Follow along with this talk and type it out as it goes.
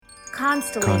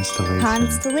Constellation.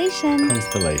 Constellation.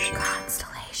 Constellation.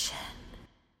 Constellation.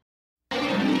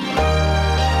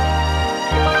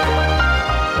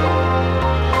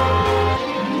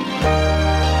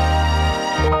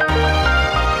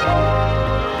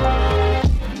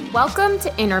 Welcome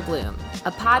to Inner Bloom,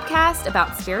 a podcast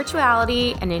about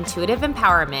spirituality and intuitive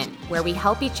empowerment where we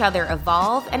help each other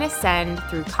evolve and ascend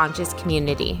through conscious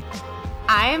community.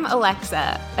 I'm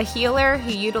Alexa, a healer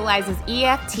who utilizes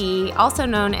EFT, also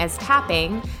known as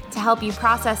tapping, to help you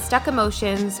process stuck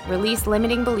emotions, release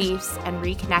limiting beliefs, and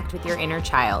reconnect with your inner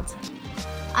child.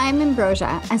 I'm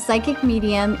Ambrosia, a psychic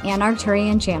medium and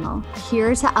Arcturian channel,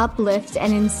 here to uplift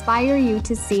and inspire you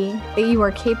to see that you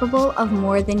are capable of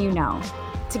more than you know.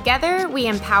 Together, we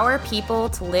empower people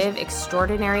to live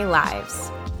extraordinary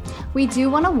lives. We do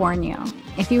want to warn you,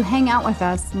 if you hang out with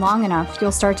us long enough,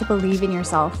 you'll start to believe in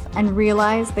yourself and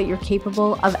realize that you're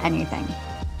capable of anything.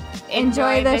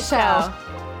 Enjoy the show.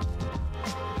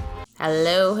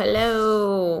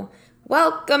 Hello.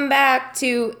 Welcome back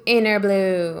to Inner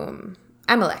Bloom.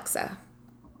 I'm Alexa.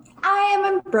 I am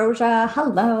Ambrosia.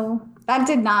 Hello. That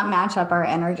did not match up our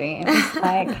energy. It was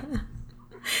like...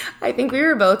 I think we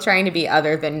were both trying to be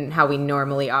other than how we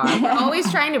normally are. We're always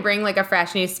trying to bring like a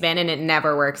fresh new spin and it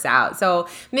never works out. So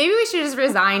maybe we should just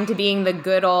resign to being the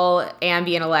good old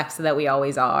ambient Alexa that we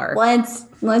always are.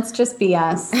 Let's just be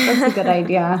us. That's a good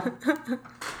idea.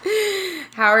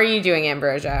 How are you doing,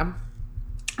 Ambrosia?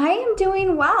 I am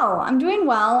doing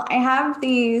well. I have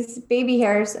these baby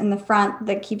hairs in the front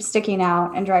that keep sticking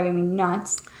out and driving me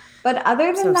nuts. But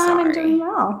other than that, I'm doing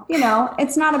well. You know,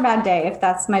 it's not a bad day if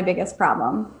that's my biggest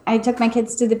problem. I took my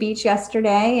kids to the beach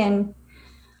yesterday and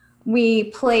we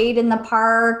played in the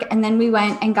park, and then we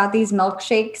went and got these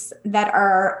milkshakes that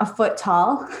are a foot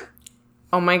tall.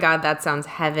 Oh my God, that sounds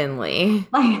heavenly.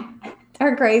 Like,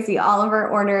 they're crazy. Oliver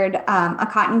ordered a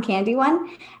cotton candy one,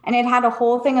 and it had a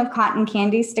whole thing of cotton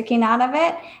candy sticking out of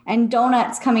it and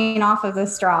donuts coming off of the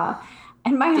straw.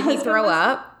 And my husband Did he throw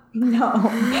up? No,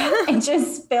 it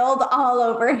just spilled all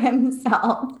over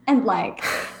himself. And like,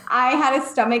 I had a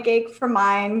stomach ache for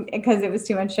mine because it was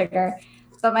too much sugar.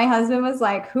 But my husband was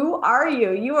like, "Who are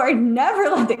you? You are never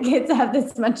let the kids have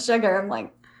this much sugar." I'm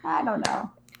like, I don't know.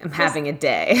 I'm having a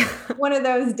day. One of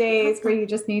those days where you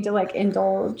just need to like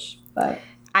indulge. But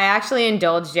I actually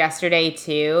indulged yesterday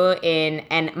too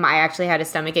I actually had a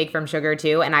stomach ache from sugar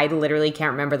too. And I literally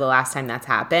can't remember the last time that's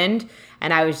happened.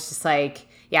 And I was just like,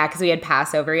 yeah, because we had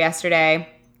Passover yesterday,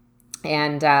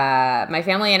 and my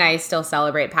family and I still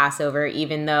celebrate Passover,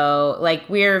 even though, like,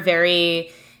 I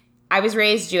was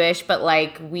raised Jewish, but,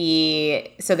 like,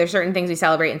 so there's certain things we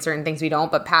celebrate and certain things we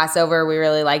don't, but Passover, we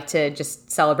really like to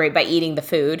just celebrate by eating the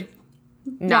food,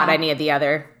 not any of the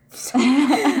other.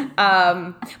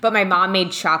 But my mom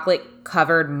made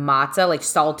chocolate-covered matzah, like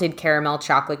salted caramel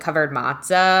chocolate-covered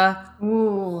matzah.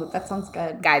 ooh, that sounds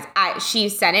good. Guys, she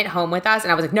sent it home with us,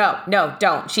 and I was like, no,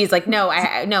 don't. She's like, no,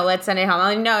 let's send it home.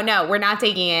 I'm like, no, we're not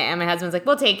taking it. And my husband's like,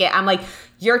 we'll take it. I'm like,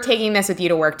 you're taking this with you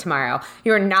to work tomorrow.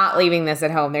 You're not leaving this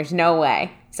at home. There's no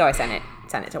way. So I sent it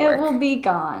to work. It will be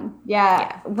gone.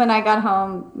 Yeah. When I got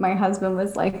home, my husband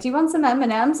was like, "Do you want some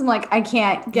M&Ms?" I'm like, I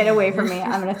can't. Get away from me.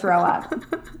 I'm going to throw up.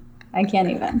 I can't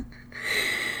even.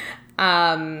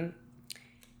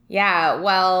 Yeah,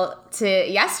 well,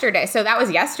 to yesterday. So that was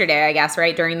yesterday, I guess,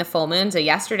 right? During the full moon. So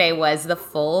yesterday was the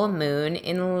full moon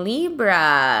in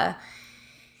Libra.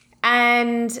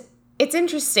 And it's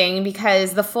interesting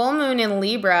because the full moon in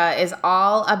Libra is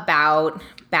all about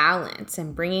balance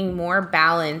and bringing more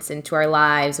balance into our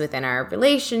lives within our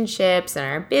relationships and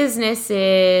our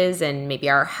businesses and maybe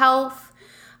our health.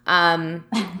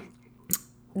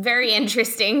 Very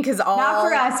interesting because not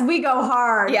for us. We go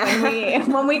hard. Yeah.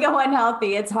 When we go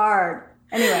unhealthy, it's hard.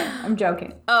 Anyway, I'm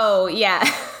joking. Oh yeah.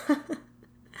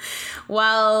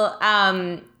 Well,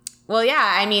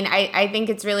 yeah. I mean, I think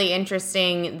it's really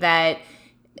interesting that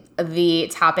the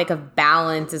topic of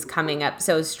balance is coming up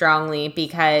so strongly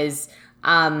because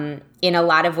in a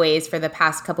lot of ways for the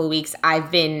past couple of weeks, I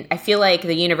feel like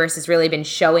the universe has really been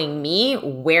showing me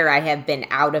where I have been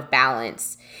out of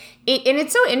balance. And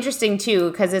it's so interesting,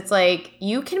 too, because it's like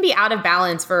you can be out of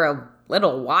balance for a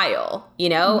little while, you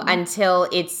know, until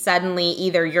it's suddenly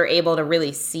either you're able to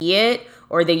really see it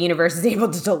or the universe is able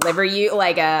to deliver you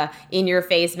like a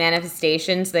in-your-face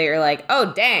manifestation so that you're like,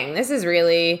 oh, dang,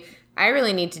 I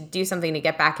really need to do something to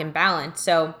get back in balance.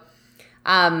 So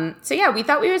yeah, we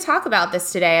thought we would talk about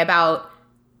this today, about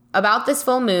this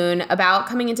full moon, about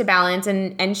coming into balance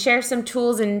and share some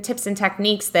tools and tips and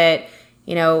techniques that,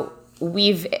 you know,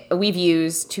 we've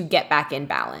used to get back in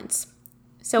balance.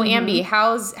 So Ambi,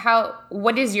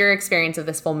 what is your experience of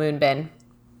this full moon been?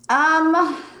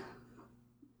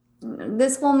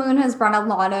 this full moon has brought a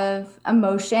lot of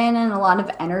emotion and a lot of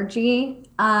energy.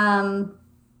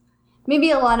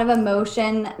 Maybe a lot of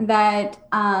emotion that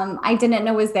I didn't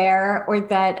know was there, or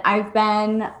that I've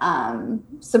been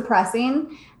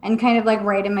suppressing and kind of like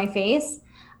right in my face.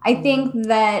 I think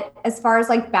that as far as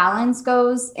like balance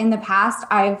goes, in the past,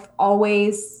 I've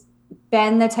always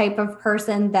been the type of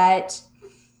person that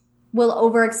will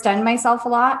overextend myself a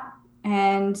lot.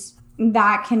 And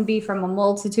that can be from a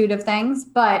multitude of things,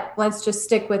 but let's just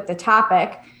stick with the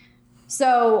topic.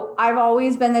 So I've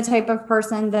always been the type of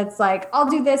person that's like, I'll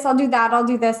do this, I'll do that, I'll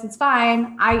do this. It's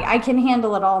fine. I can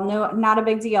handle it all. No, not a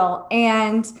big deal.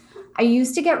 And I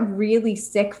used to get really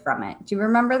sick from it. Do you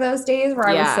remember those days where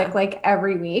I was sick like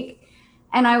every week?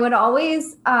 And I would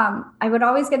always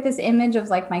get this image of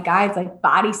like my guides like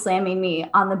body slamming me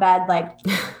on the bed, like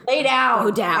lay down,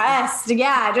 go down, rest,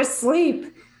 yeah, just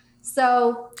sleep.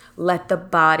 So let the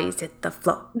bodies hit the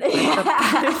floor.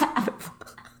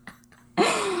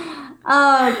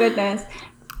 Oh, goodness.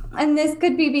 And this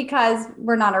could be because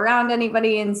we're not around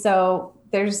anybody. And so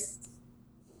there's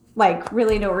like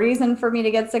really no reason for me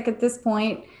to get sick at this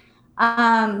point.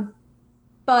 But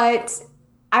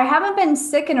I haven't been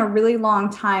sick in a really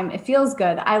long time. It feels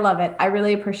good. I love it. I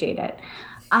really appreciate it.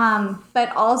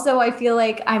 But also I feel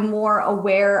like I'm more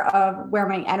aware of where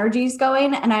my energy is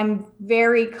going. And I'm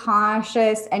very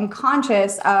cautious and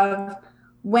conscious of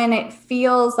when it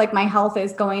feels like my health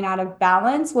is going out of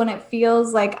balance, when it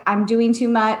feels like I'm doing too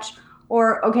much,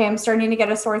 or, okay, I'm starting to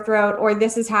get a sore throat, or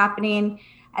this is happening,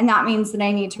 and that means that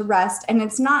I need to rest. And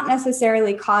it's not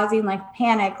necessarily causing like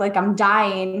panic, like I'm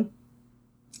dying,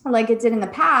 like it did in the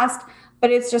past, but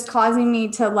it's just causing me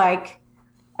to like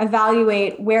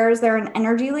evaluate where is there an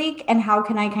energy leak and how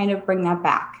can I kind of bring that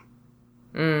back.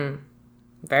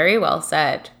 Very well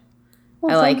said.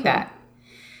 Well, I like that.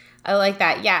 I like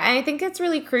that. Yeah. And I think it's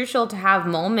really crucial to have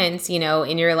moments, in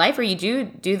your life where you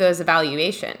do those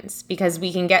evaluations, because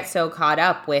we can get so caught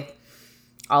up with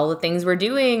all the things we're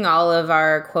doing, all of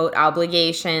our quote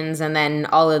obligations, and then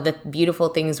all of the beautiful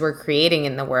things we're creating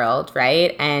in the world.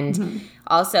 Right. And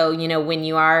also, when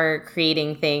you are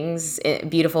creating things,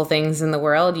 beautiful things in the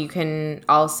world, you can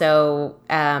also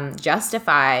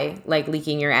justify like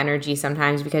leaking your energy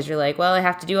sometimes, because you're like, well, I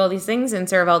have to do all these things and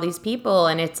serve all these people.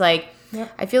 And it's like, yep.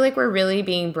 I feel like we're really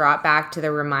being brought back to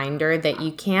the reminder that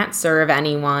you can't serve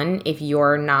anyone if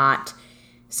you're not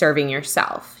serving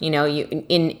yourself. You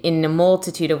in a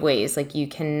multitude of ways. Like, you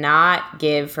cannot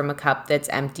give from a cup that's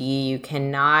empty. You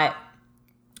cannot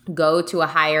go to a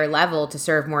higher level to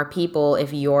serve more people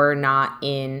if you're not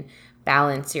in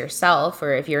balance yourself,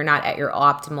 or if you're not at your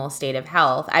optimal state of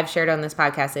health. I've shared on this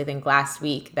podcast, I think last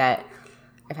week, that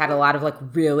I've had a lot of like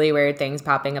really weird things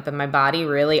popping up in my body,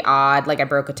 really odd. Like I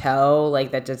broke a toe,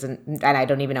 like that doesn't, and I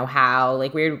don't even know how,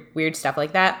 like weird stuff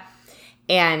like that.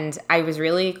 And I was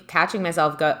really catching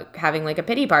myself having like a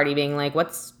pity party, being like,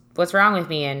 what's wrong with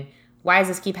me? And why does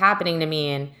this keep happening to me?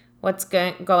 And what's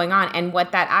going on? And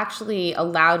what that actually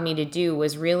allowed me to do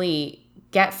was really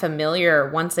get familiar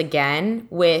once again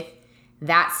with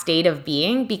that state of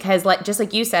being, because just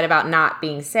like you said about not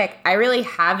being sick, I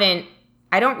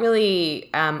don't really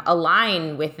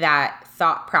align with that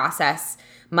thought process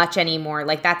much anymore.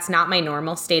 Like, that's not my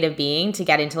normal state of being, to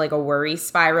get into like a worry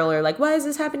spiral, or like, why is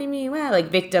this happening to me? Well,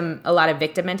 like a lot of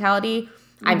victim mentality.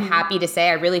 I'm happy to say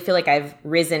I really feel like I've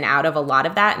risen out of a lot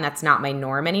of that, and that's not my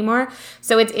norm anymore.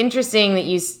 So it's interesting that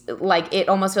it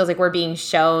almost feels like we're being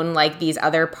shown like these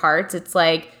other parts. It's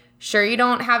like, sure, you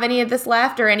don't have any of this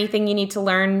left, or anything you need to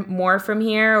learn more from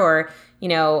here, or,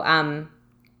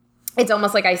 it's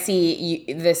almost like I see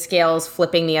the scales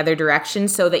flipping the other direction,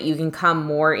 so that you can come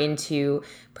more into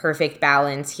perfect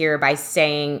balance here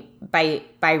by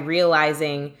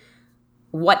realizing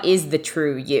what is the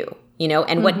true you,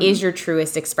 and what is your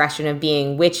truest expression of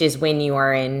being, which is when you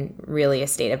are in really a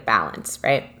state of balance,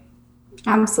 right?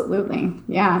 Absolutely.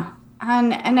 Yeah.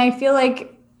 And I feel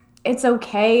like it's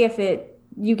okay if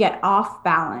you get off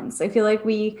balance. I feel like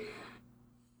we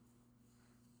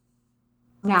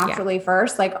naturally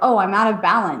first, like, oh, I'm out of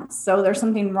balance, so there's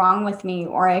something wrong with me,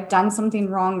 or I've done something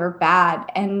wrong or bad.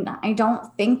 And I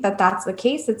don't think that that's the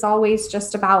case. It's always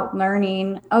just about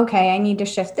learning, okay, I need to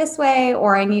shift this way,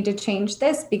 or I need to change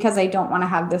this because I don't want to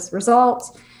have this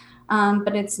result.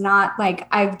 But it's not like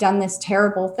I've done this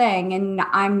terrible thing and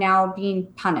I'm now being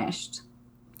punished.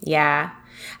 Yeah.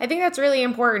 I think that's really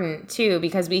important too,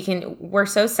 because we're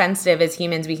so sensitive as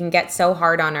humans. We can get so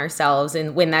hard on ourselves,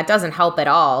 and when that doesn't help at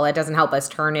all, it doesn't help us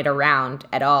turn it around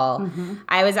at all.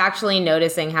 I was actually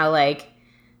noticing how, like,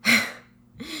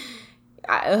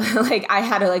 I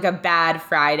had a bad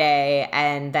Friday,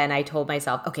 and then I told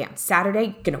myself, okay, on Saturday,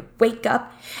 you're going to wake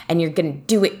up and you're going to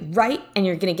do it right, and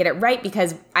you're going to get it right,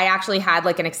 because I actually had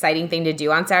an exciting thing to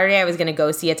do on Saturday. I was going to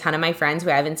go see a ton of my friends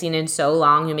who I haven't seen in so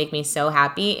long, who make me so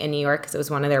happy in New York, because it was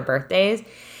one of their birthdays.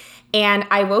 And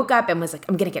I woke up and was like,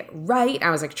 I'm going to get it right. I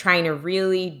was trying to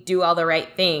really do all the right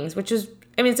things, which was,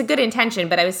 it's a good intention,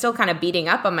 but I was still kind of beating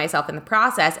up on myself in the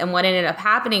process. And what ended up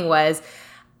happening was,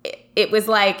 it was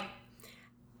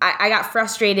I got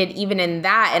frustrated even in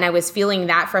that, and I was feeling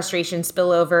that frustration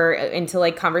spill over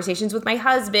into conversations with my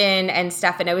husband and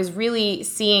stuff, and I was really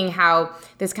seeing how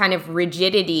this kind of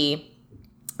rigidity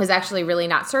was actually really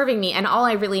not serving me, and all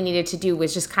I really needed to do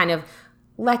was just kind of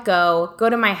let go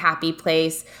to my happy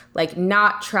place,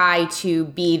 not try to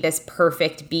be this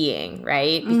perfect being,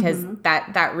 right? Because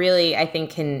that really, I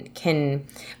think, can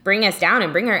bring us down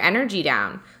and bring our energy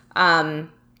down.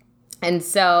 And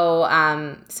so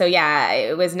yeah,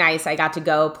 it was nice. I got to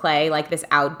go play this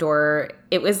outdoor,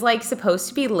 it was supposed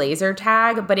to be laser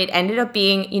tag, but it ended up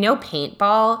being,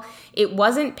 paintball. It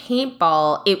wasn't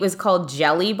paintball. It was called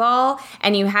jelly ball.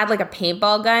 And you had a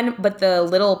paintball gun, but the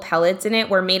little pellets in it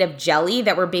were made of jelly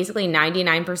that were basically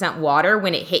 99% water.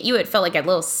 When it hit you, it felt like a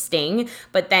little sting,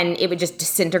 but then it would just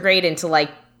disintegrate into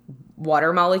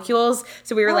water molecules.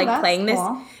 So we were playing this.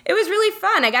 Cool. It was really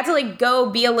fun. I got to go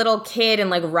be a little kid and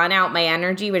run out my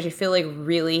energy, which I feel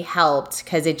really helped,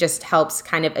 because it just helps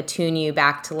kind of attune you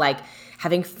back to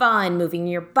having fun, moving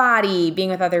your body, being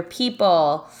with other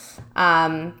people.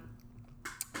 Yeah.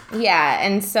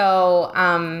 And so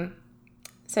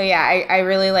yeah, I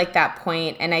really like that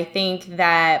point. And I think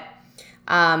that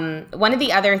one of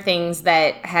the other things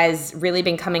that has really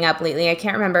been coming up lately, I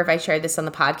can't remember if I shared this on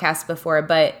the podcast before,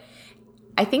 but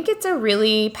I think it's a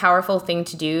really powerful thing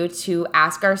to do, to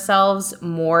ask ourselves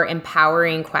more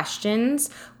empowering questions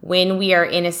when we are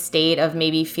in a state of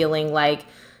maybe feeling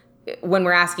when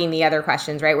we're asking the other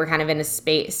questions, right? We're kind of in a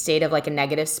state of a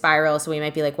negative spiral. So we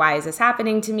might be why is this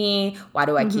happening to me? Why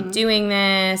do I keep doing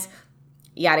this?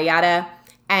 Yada, yada.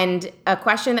 And a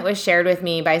question that was shared with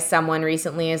me by someone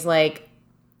recently is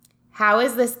how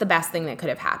is this the best thing that could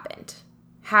have happened?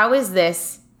 How is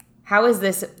this,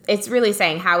 it's really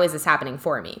saying, how is this happening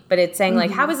for me? But it's saying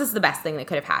how is this the best thing that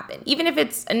could have happened? Even if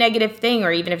it's a negative thing,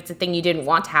 or even if it's a thing you didn't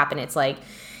want to happen, it's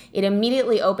it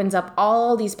immediately opens up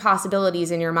all these possibilities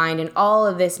in your mind and all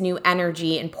of this new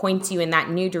energy, and points you in that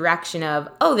new direction of,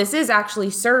 oh, this is actually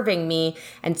serving me.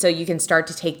 And so you can start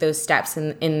to take those steps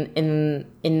in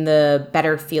the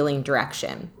better feeling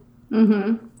direction.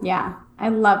 Yeah, I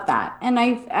love that. And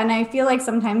I feel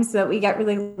sometimes that we get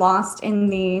really lost in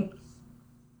the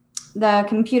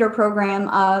computer program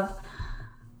of,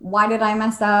 why did I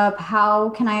mess up? How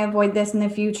can I avoid this in the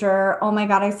future? Oh my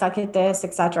God, I suck at this,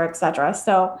 et cetera, et cetera.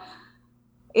 So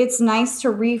it's nice to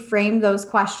reframe those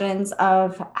questions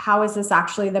of, how is this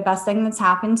actually the best thing that's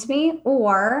happened to me?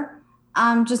 Or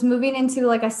just moving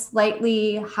into a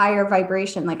slightly higher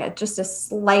vibration, just a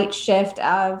slight shift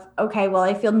of, okay, well,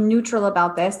 I feel neutral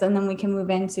about this. And then we can move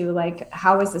into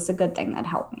how is this a good thing that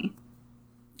helped me?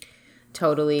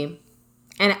 Totally.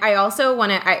 And I also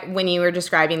want to, when you were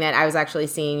describing that, I was actually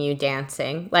seeing you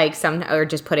dancing, or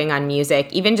just putting on music.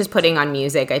 Even just putting on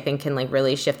music, I think, can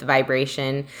really shift the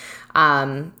vibration.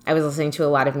 I was listening to a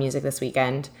lot of music this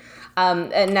weekend.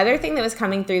 Another thing that was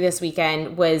coming through this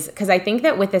weekend was, because I think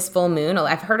that with this full moon,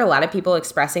 I've heard a lot of people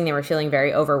expressing they were feeling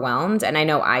very overwhelmed. And I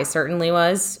know I certainly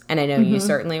was, and I know you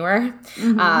certainly were.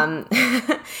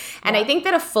 And I think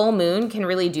that a full moon can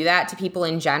really do that to people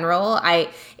in general.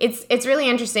 It's really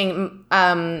interesting.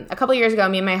 A couple of years ago,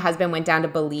 me and my husband went down to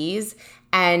Belize.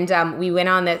 And we went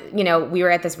on we were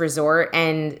at this resort,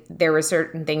 and there were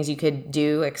certain things you could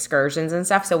do, excursions and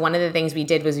stuff. So one of the things we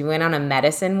did was we went on a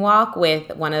medicine walk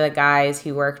with one of the guys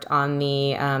who worked on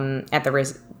the at the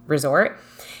resort.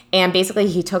 And basically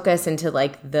he took us into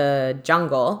the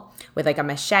jungle with a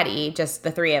machete, just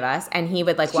the three of us, and he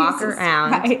would walk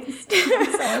around.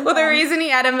 Well, the reason he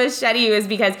had a machete was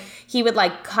because he would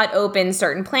cut open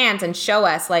certain plants and show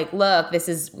us look, this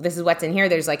is what's in here.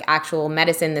 There's actual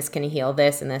medicine. This can heal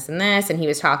this and this and this. And he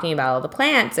was talking about all the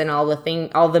plants and all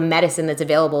the medicine that's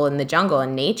available in the jungle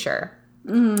and nature.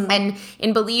 And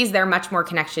in Belize, they're much more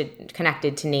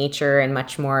connected to nature and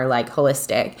much more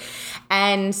holistic.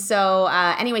 And so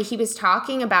anyway, we started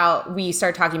talking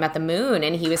about the moon,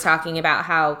 and he was talking about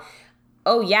how,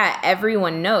 oh yeah,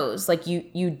 everyone knows,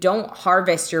 you don't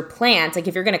harvest your plants.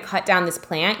 If you're going to cut down this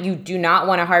plant, you do not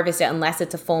want to harvest it unless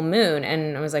it's a full moon.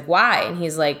 And I was why? And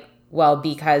he's well,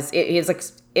 because it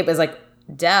was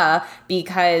duh,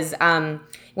 because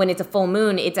when it's a full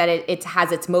moon, it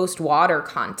has its most water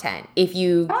content. If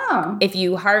you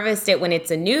harvest it when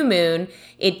it's a new moon,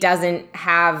 it doesn't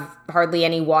have hardly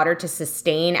any water to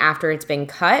sustain after it's been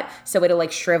cut, so it'll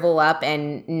like shrivel up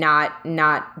and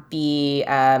not be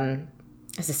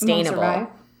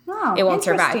sustainable. It won't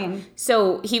survive.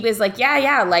 So he was like,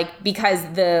 yeah, like because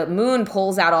the moon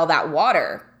pulls out all that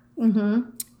water. Mm-hmm.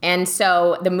 And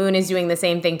so the moon is doing the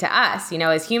same thing to us,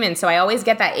 as humans. So I always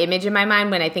get that image in my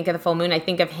mind when I think of the full moon. I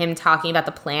think of him talking about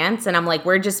the plants, and I'm like,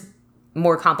 we're just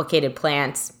more complicated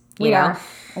plants, you know?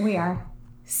 We are.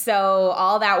 So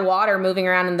all that water moving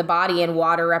around in the body, and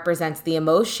water represents the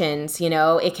emotions,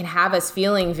 it can have us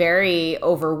feeling very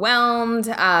overwhelmed,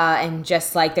 and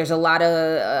just like there's a lot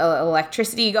of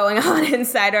electricity going on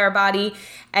inside our body.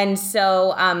 And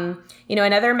so,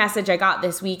 another message I got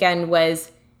this weekend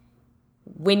was,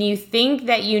 when you think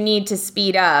that you need to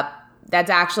speed up, that's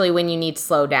actually when you need to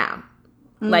slow down.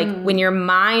 Like when your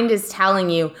mind is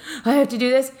telling you, I have to do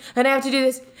this, and I have to do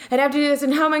this, and I have to do this,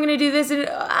 and how am I going to do this? And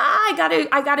I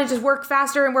gotta just work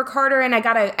faster and work harder, and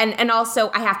and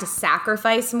also I have to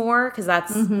sacrifice more, because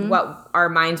that's what our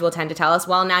minds will tend to tell us.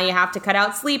 Well, now you have to cut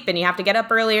out sleep, and you have to get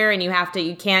up earlier, and you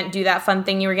can't do that fun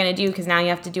thing you were going to do because now you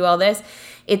have to do all this.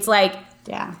 It's like,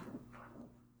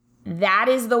 that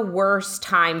is the worst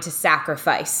time to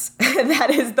sacrifice.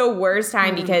 That is the worst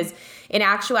time because in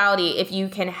actuality, if you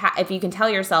can tell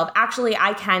yourself, actually,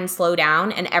 I can slow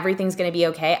down and everything's going to be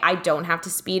okay. I don't have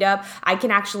to speed up. I can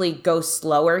actually go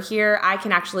slower here. I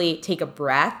can actually take a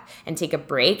breath and take a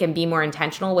break and be more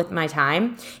intentional with my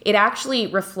time. It actually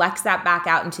reflects that back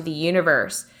out into the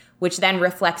universe, which then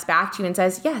reflects back to you and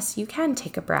says, yes, you can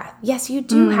take a breath. Yes, you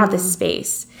do have this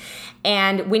space.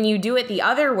 And when you do it the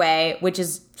other way, which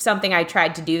is something I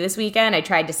tried to do this weekend, I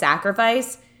tried to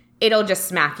sacrifice, it'll just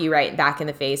smack you right back in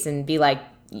the face and be like,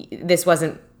 this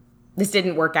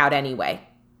didn't work out anyway.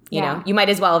 You know, you might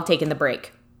as well have taken the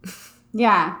break.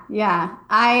 Yeah.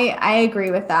 I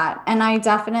agree with that. And I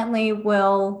definitely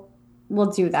will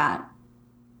do that.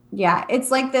 Yeah. It's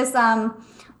like this,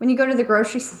 when you go to the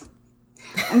grocery store,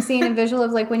 I'm seeing a visual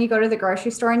of like when you go to the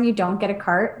grocery store and you don't get a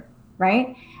cart,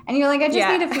 right? And you're like, I just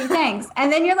need a few things.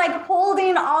 And then you're like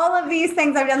holding all of these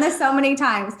things. I've done this so many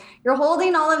times. You're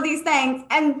holding all of these things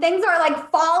and things are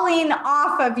like falling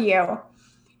off of you.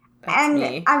 That's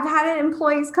me. I've had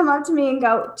employees come up to me and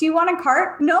go, do you want a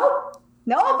cart? Nope,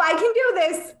 I can do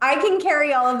this. I can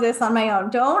carry all of this on my own.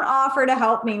 Don't offer to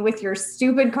help me with your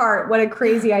stupid cart. What a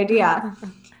crazy idea.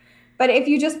 But if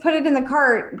you just put it in the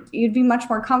cart, you'd be much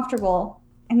more comfortable.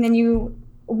 And then you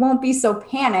won't be so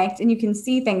panicked and you can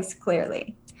see things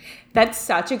clearly. That's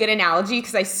such a good analogy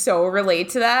because I so relate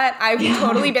to that. I've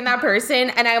totally been that person,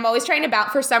 and I'm always trying to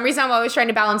for some reason, I'm always trying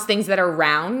to balance things that are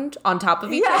round on top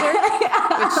of each other,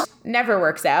 which never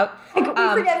works out. Like,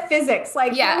 we forget physics.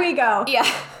 Like, here we go. Yeah.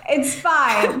 It's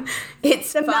fine.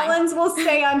 The melons will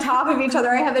stay on top of each other.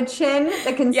 I have a chin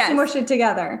that can smush it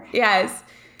together. Yes.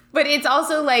 But it's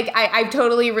also like, I've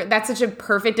totally, that's such a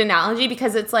perfect analogy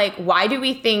because it's like, why do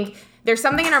we think there's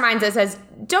something in our minds that says,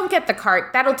 don't get the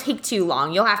cart. That'll take too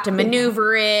long. You'll have to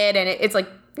maneuver it. And it's like,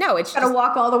 no, it's just. Gotta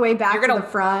walk all the way back to the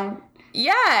front.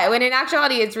 Yeah. When in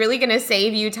actuality, it's really going to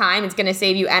save you time. It's going to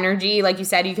save you energy. Like you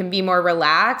said, you can be more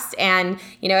relaxed. And,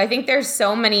 I think there's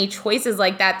so many choices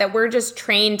like that we're just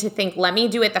trained to think, let me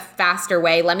do it the faster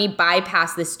way. Let me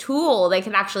bypass this tool that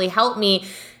can actually help me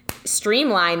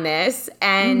streamline this.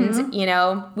 And,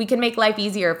 we can make life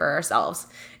easier for ourselves.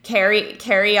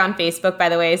 Carrie on Facebook, by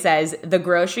the way, says the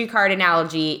grocery cart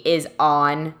analogy is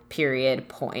on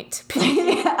point. Because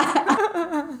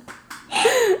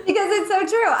it's so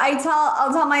true.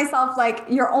 I'll tell myself, like,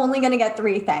 you're only going to get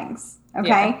 3 things. Okay.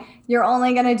 Yeah. You're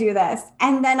only going to do this.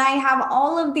 And then I have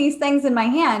all of these things in my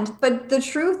hand. But the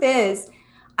truth is,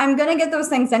 I'm going to get those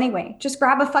things anyway. Just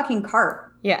grab a fucking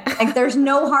cart. Yeah. Like, there's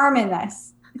no harm in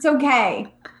this. It's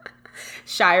okay.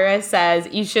 Shira says,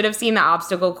 you should have seen the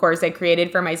obstacle course I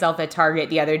created for myself at Target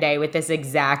the other day with this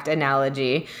exact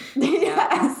analogy.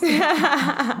 Yes.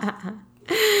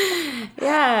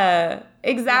 Yeah,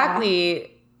 exactly. Yeah.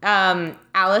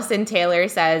 Allison Taylor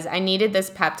says, I needed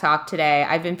this pep talk today.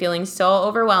 I've been feeling so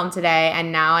overwhelmed today,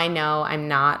 and now I know I'm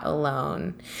not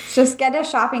alone. Just get a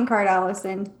shopping cart,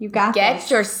 Allison. You got this.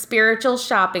 Get your spiritual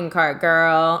shopping cart,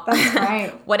 girl. That's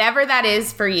right. Whatever that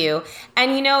is for you. And,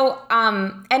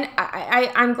 and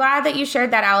I'm glad that you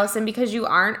shared that, Allison, because you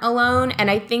aren't alone.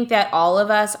 And I think that all of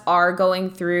us are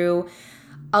going through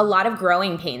a lot of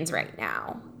growing pains right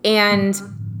now. And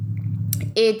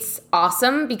it's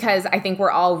awesome because I think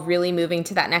we're all really moving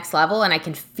to that next level and I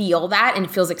can feel that and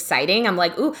it feels exciting. I'm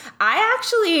like, ooh, I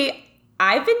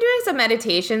I've been doing some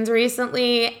meditations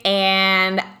recently,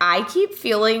 and I keep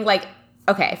feeling like,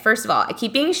 okay, first of all, I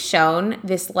keep being shown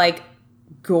this like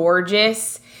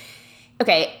gorgeous,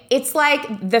 okay, it's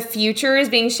like the future is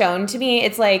being shown to me.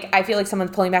 It's like, I feel like someone's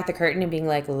pulling back the curtain and being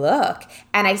like, look.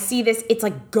 And I see this, it's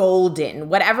like golden.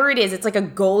 Whatever it is, it's like a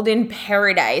golden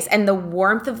paradise. And the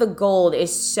warmth of the gold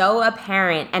is so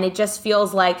apparent. And it just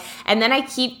feels like, and then I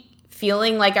keep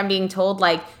feeling like I'm being told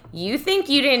like, you think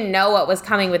you didn't know what was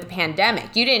coming with the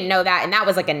pandemic. You didn't know that. And that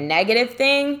was like a negative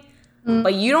thing.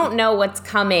 But you don't know what's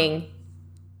coming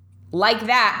like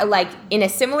that, like in a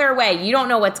similar way. You don't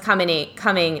know what's coming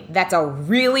that's a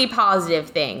really positive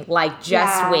thing. Like,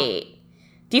 just wait.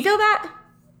 Do you feel that?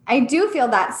 I do feel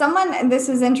that. This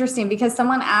is interesting because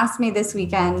someone asked me this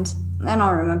weekend, I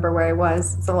don't remember where I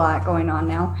was. It's a lot going on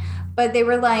now. But they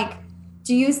were like,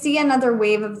 do you see another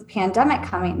wave of the pandemic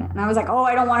coming? And I was like, oh,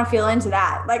 I don't want to feel into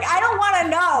that. Like, I don't want to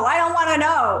know. I don't want to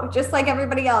know. Just like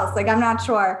everybody else. Like, I'm not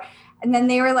sure. And then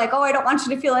they were like, oh, I don't want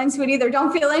you to feel into it either.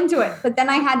 Don't feel into it. But then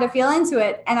I had to feel into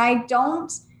it. And I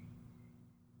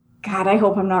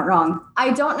hope I'm not wrong.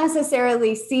 I don't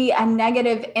necessarily see a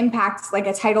negative impact like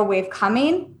a tidal wave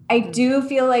coming. I do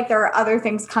feel like there are other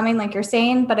things coming, like you're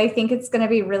saying, but I think it's going to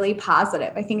be really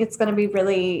positive. I think it's going to be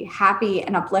really happy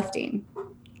and uplifting.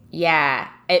 Yeah,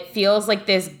 it feels like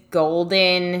this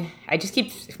golden, I just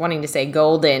keep wanting to say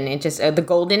golden. It just, the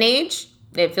golden age.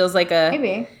 It feels like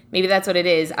maybe that's what it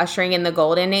is, ushering in the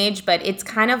golden age. But it's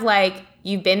kind of like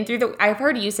you've been through I've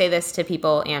heard you say this to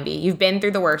people, Ambi, you've been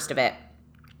through the worst of it,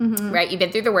 right? You've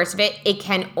been through the worst of it. It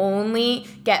can only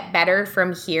get better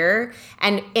from here.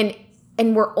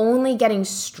 And we're only getting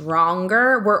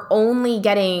stronger. We're only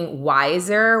getting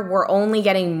wiser. We're only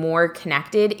getting more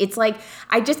connected. It's like,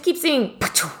 I just keep seeing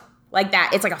like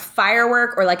that. It's like a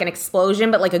firework or like an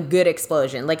explosion, but like a good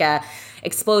explosion, like a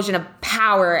explosion of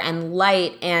power and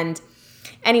light. And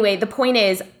anyway, the point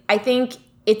is, I think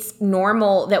it's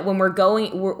normal that when we're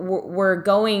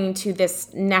going to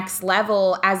this next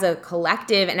level as a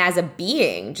collective and as a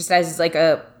being, just as like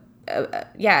a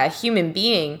human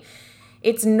being,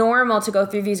 it's normal to go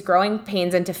through these growing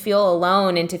pains and to feel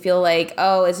alone and to feel like,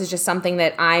 oh, this is just something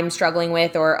that I'm struggling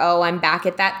with, or, oh, I'm back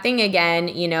at that thing again,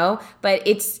 you know? But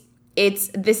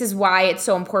this is why it's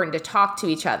so important to talk to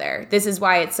each other. This is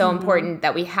why it's so important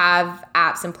that we have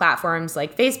apps and platforms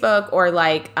like Facebook or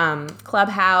like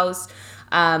Clubhouse,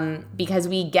 because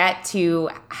we get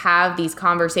to have these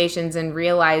conversations and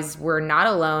realize we're not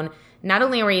alone. Not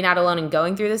only are we not alone in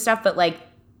going through this stuff, but like,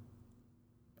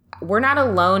 we're not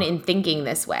alone in thinking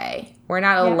this way. We're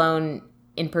not alone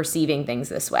in perceiving things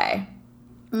this way.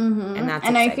 And that's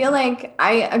exciting. I feel like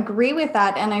I agree with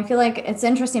that. And I feel like it's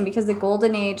interesting because the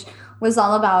golden age was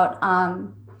all about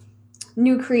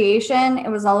new creation. It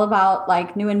was all about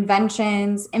like new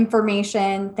inventions,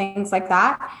 information, things like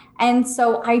that. And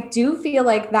so I do feel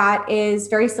like that is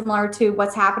very similar to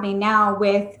what's happening now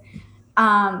with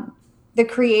the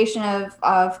creation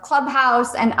of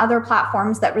Clubhouse and other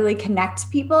platforms that really connect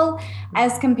people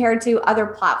as compared to other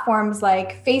platforms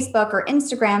like Facebook or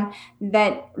Instagram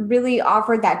that really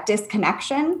offer that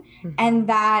disconnection and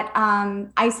that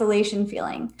isolation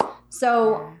feeling.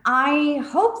 So I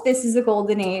hope this is a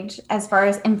golden age as far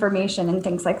as information and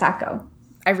things like that go.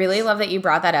 I really love that you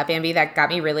brought that up, Ambi. That got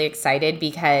me really excited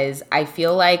because I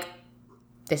feel like,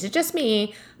 this is just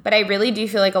me, but I really do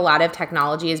feel like a lot of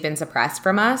technology has been suppressed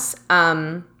from us.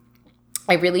 I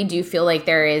really do feel like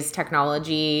there is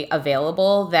technology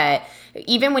available that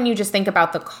even when you just think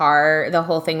about the car, the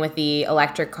whole thing with the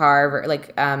electric car,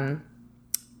 like the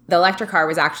electric car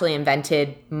was actually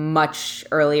invented much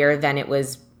earlier than it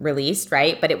was released,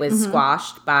 right? But it was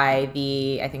squashed by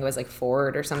I think it was like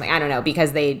Ford or something. I don't know,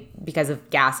 because of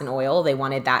gas and oil, they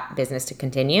wanted that business to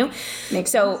continue.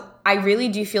 Makes sense. I really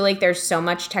do feel like there's so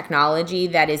much technology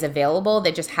that is available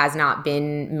that just has not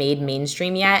been made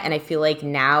mainstream yet. And I feel like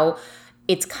now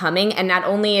it's coming. And not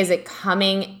only is it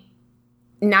coming,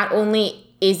 not only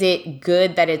is it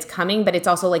good that it's coming, but it's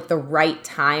also like the right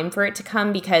time for it to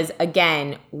come. Because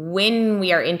again, when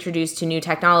we are introduced to new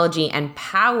technology and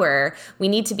power, we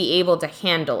need to be able to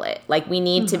handle it. Like we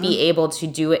need to be able to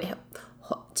do it,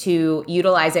 to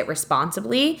utilize it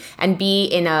responsibly and be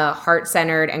in a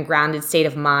heart-centered and grounded state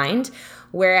of mind.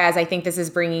 Whereas I think this is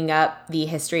bringing up the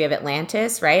history of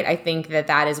Atlantis, right? I think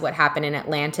that is what happened in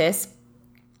Atlantis.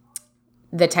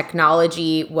 The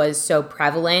technology was so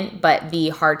prevalent, but the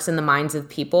hearts and the minds of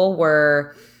people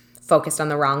were focused on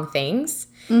the wrong things.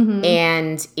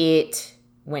 And it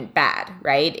went bad,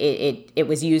 right? It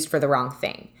was used for the wrong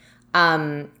thing,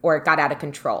 or it got out of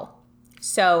control.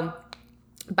 So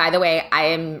By the way, I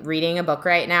am reading a book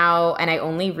right now, and I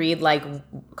only read like a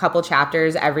couple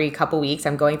chapters every couple weeks.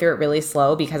 I'm going through it really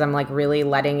slow because I'm like really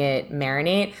letting it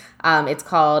marinate. It's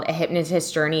called A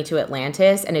Hypnotist's Journey to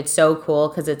Atlantis, and it's so cool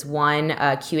because it's one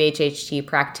QHHT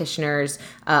practitioner's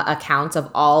accounts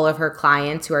of all of her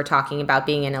clients who are talking about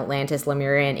being in Atlantis,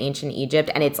 Lemuria, and ancient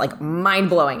Egypt, and it's like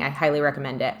mind-blowing. I highly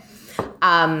recommend it.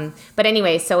 But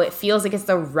anyway, so it feels like it's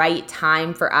the right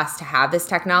time for us to have this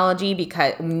technology,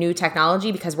 because new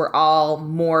technology, because we're all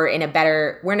we're in a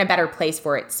better place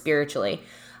for it spiritually.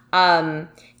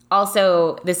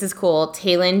 Also, this is cool.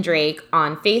 Taylin Drake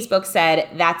on Facebook said,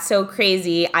 "That's so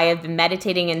crazy. I have been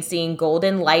meditating and seeing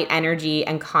golden light energy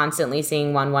and constantly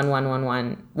seeing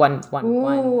 11111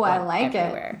 Ooh, I like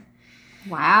everywhere."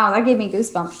 Wow, that gave me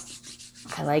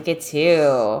goosebumps. I like it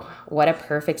too. What a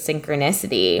perfect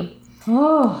synchronicity.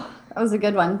 Oh, that was a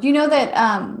good one. Do you know that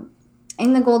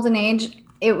in the Golden Age,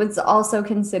 it was also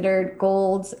considered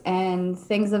gold and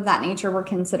things of that nature were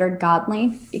considered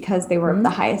godly because they were of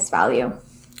the highest value?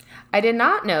 I did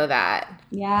not know that.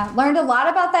 Yeah, learned a lot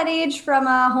about that age from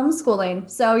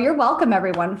homeschooling. So you're welcome,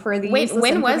 everyone, for the Wait,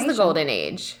 when was the Golden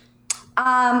Age?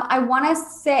 I want to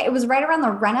say it was right around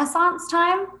the Renaissance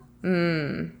time.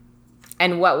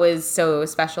 And what was so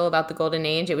special about the Golden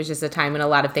Age? It was just a time when a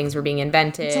lot of things were being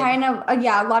invented. China, a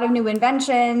lot of new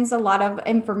inventions, a lot of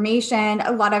information,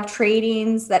 a lot of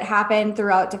tradings that happened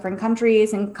throughout different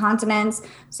countries and continents.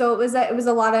 So it was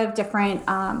a lot of different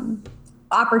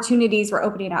opportunities were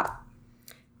opening up.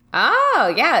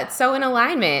 Oh, yeah. It's so in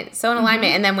alignment.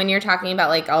 And then when you're talking about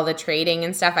like all the trading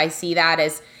and stuff, I see that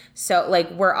as so like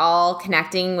we're all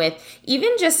connecting with even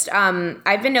just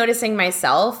I've been noticing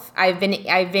myself. I've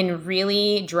been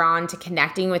really drawn to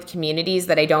connecting with communities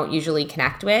that I don't usually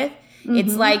connect with. Mm-hmm.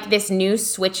 It's like this new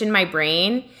switch in my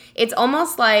brain. It's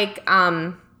almost like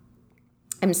I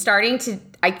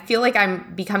feel like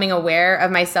I'm becoming aware of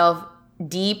myself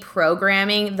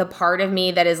deprogramming the part of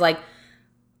me that is like,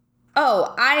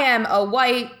 oh, I am a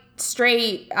white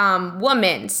straight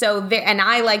woman, and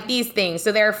I like these things,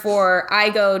 so therefore I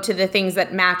go to the things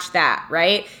that match that,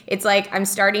 right? It's like I'm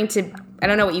starting to, I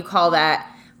don't know what you call that,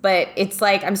 but it's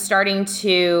like I'm starting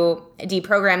to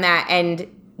deprogram that and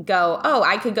go, oh,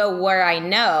 I could go where I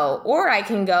know, or I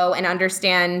can go and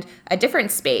understand a different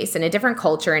space and a different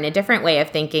culture and a different way of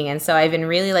thinking. And so I've been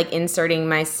really like inserting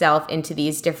myself into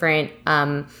these different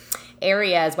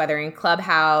areas, whether in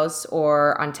Clubhouse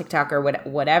or on TikTok or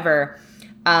whatever.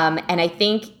 And I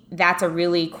think that's a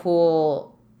really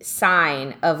cool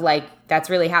sign of like, that's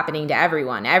really happening to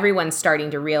everyone. Everyone's starting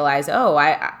to realize, oh,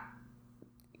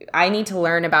 I need to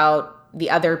learn about the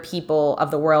other people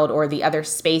of the world or the other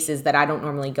spaces that I don't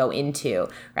normally go into,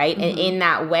 right? Mm-hmm. And in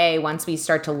that way, once we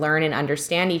start to learn and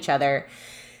understand each other,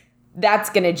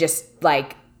 that's going to just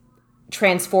like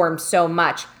transform so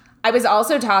much. I was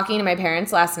also talking to my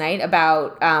parents last night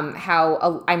about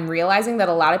how I'm realizing that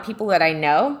a lot of people that I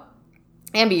know,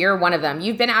 Ambi, you're one of them.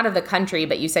 You've been out of the country,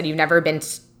 but you said you've never been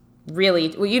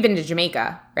you've been to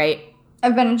Jamaica, right?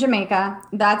 I've been in Jamaica.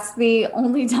 That's the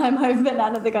only time I've been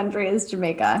out of the country is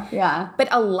Jamaica. Yeah. But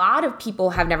a lot of people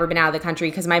have never been out of the country,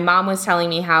 because my mom was telling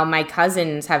me how some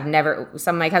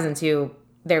of my cousins who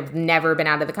they've never been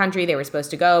out of the country. They were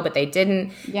supposed to go, but they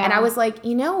didn't. Yeah. And I was like,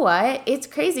 you know what? It's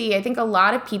crazy. I think a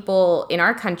lot of people in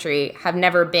our country have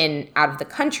never been out of the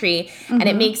country. Mm-hmm. And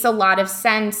it makes a lot of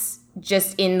sense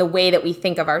just in the way that we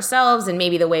think of ourselves and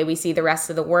maybe the way we see the rest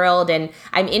of the world. And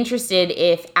I'm interested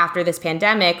if after this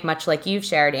pandemic, much like you've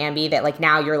shared, Ambi, that like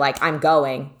now you're like, I'm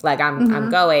going, like I'm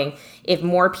going, if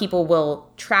more people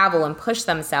will travel and push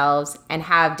themselves and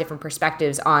have different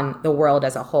perspectives on the world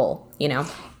as a whole, you know?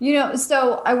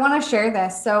 So I want to share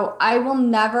this. So I will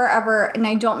never, ever, and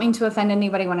I don't mean to offend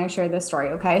anybody when I share this story,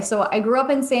 okay? So I grew up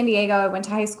in San Diego. I went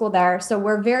to high school there. So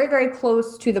we're very, very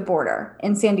close to the border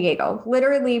in San Diego,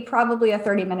 literally probably a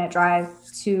 30-minute drive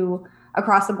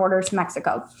across the border to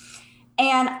Mexico.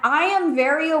 And I am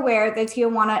very aware that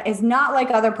Tijuana is not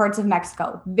like other parts of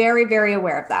Mexico. Very, very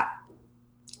aware of that.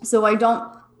 So I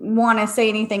don't want to say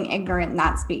anything ignorant in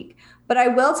that speak. But I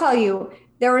will tell you,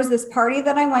 there was this party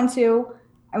that I went to.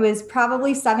 I was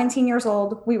probably 17 years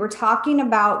old. We were talking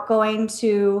about going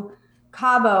to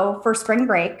Cabo for spring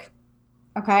break.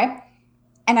 Okay.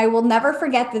 And I will never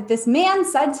forget that this man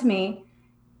said to me,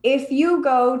 if you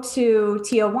go to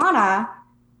Tijuana,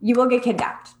 you will get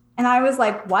kidnapped. And I was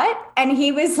like, what? And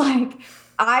he was like,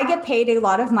 I get paid a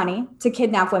lot of money to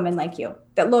kidnap women like you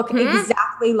that look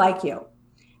exactly like you.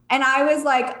 And I was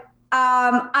like,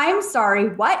 I'm sorry,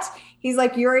 what? He's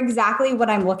like, you're exactly what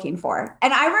I'm looking for.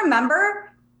 And I remember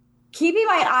keeping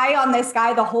my eye on this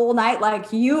guy the whole night,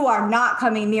 like, you are not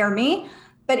coming near me.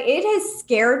 But it has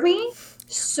scared me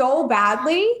so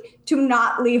badly to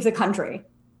not leave the country.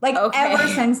 Like ever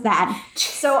since then.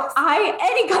 So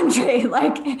any country,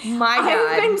 like my God.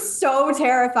 I've been so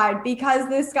terrified because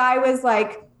this guy was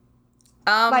like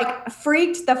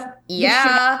freaked the shit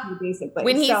out of me, basically.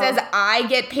 When he says, I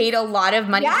get paid a lot of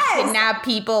money to kidnap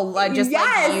people just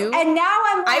like you. And now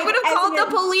I'm like, I would have called the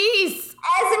police.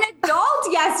 As an adult,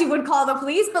 yes, you would call the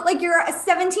police, but like you're a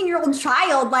 17-year-old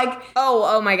child, like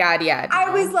oh my God, yeah. I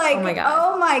was like,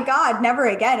 oh my God, never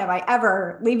again am I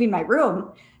ever leaving my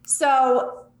room.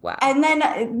 So wow. And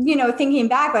then, you know, thinking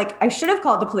back, like I should have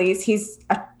called the police. He's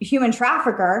a human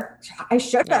trafficker. I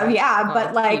should have,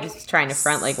 but like he's trying to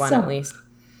front like one at least.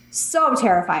 So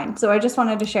terrifying. So I just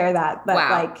wanted to share that. But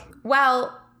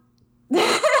well, I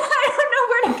don't know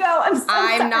where to go.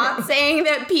 I'm not saying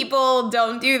that people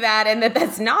don't do that and that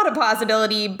that's not a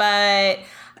possibility, but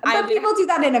people do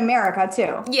that in America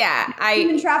too. Yeah,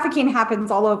 human trafficking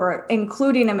happens all over,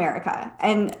 including America,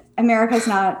 and America's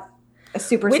not a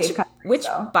super safe country. Which,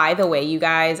 by the way, you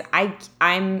guys, Ambi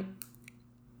and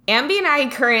I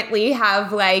currently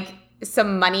have like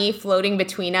some money floating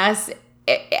between us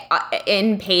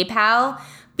in PayPal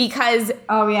because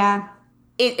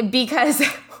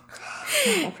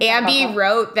Ambi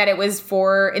wrote that it was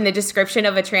in the description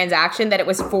of a transaction that it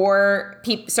was for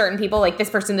certain people, like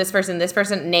this person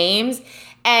names.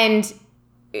 And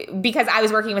because I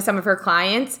was working with some of her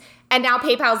clients, and now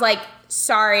PayPal's like,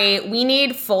 sorry, we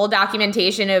need full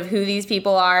documentation of who these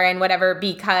people are and whatever,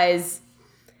 because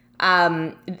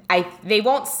they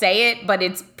won't say it, but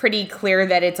it's pretty clear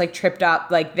that it's like tripped up,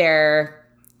 like they're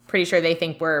pretty sure they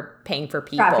think we're paying for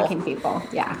people. Trafficking people,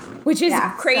 yeah. Which is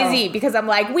crazy because I'm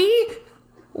like, we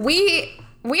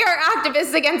are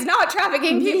activists against not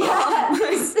trafficking people. Yeah,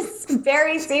 this is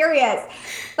very serious.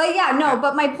 But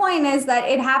but my point is that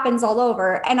it happens all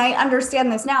over. And I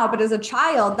understand this now, but as a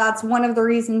child, that's one of the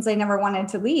reasons I never wanted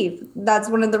to leave. That's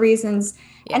one of the reasons.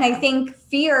 Yeah. And I think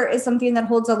fear is something that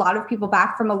holds a lot of people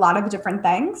back from a lot of different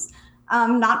things.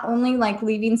 Not only like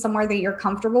leaving somewhere that you're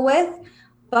comfortable with,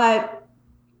 but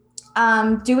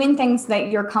doing things that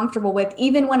you're comfortable with,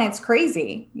 even when it's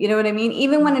crazy, you know what I mean?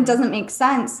 Even when it doesn't make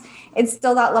sense, it's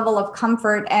still that level of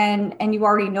comfort and you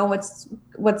already know what's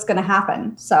going to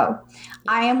happen. So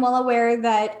I am well aware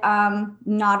that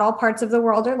not all parts of the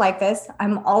world are like this.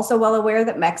 I'm also well aware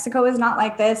that Mexico is not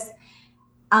like this.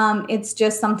 It's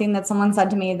just something that someone said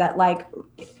to me that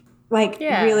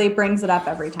really brings it up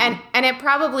every time. And it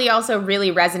probably also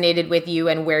really resonated with you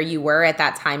and where you were at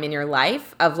that time in your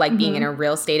life of like being in a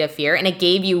real state of fear. And it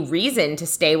gave you reason to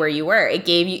stay where you were.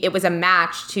 It was a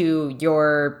match to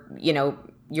your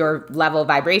level of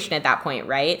vibration at that point,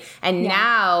 right? And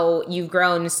now you've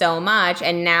grown so much,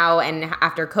 and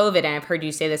after COVID, and I've heard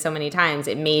you say this so many times,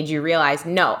 it made you realize,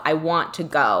 no, I want to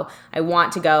go.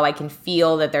 I can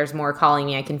feel that there's more calling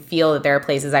me. I can feel that there are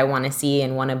places I want to see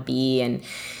and want to be. And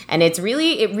it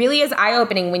really is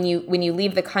eye-opening when you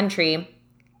leave the country.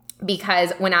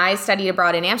 Because when I studied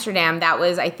abroad in Amsterdam,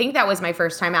 I think that was my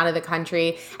first time out of the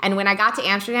country. And when I got to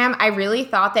Amsterdam, I really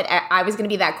thought that I was going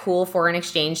to be that cool foreign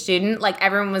exchange student. Like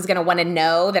everyone was going to want to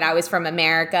know that I was from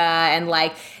America and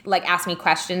like ask me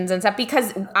questions and stuff,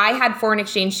 because I had foreign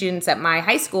exchange students at my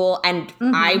high school, and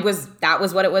that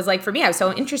was what it was like for me. I was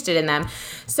so interested in them.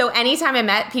 So anytime I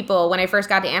met people when I first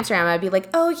got to Amsterdam, I'd be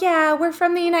like, oh yeah, we're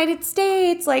from the United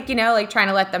States. Like, trying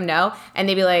to let them know. And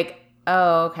they'd be like,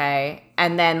 oh, okay.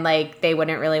 And then like they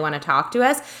wouldn't really want to talk to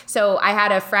us. So I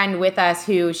had a friend with us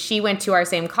who she went to our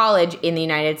same college in the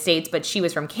United States, but she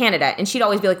was from Canada. And she'd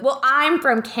always be like, well, I'm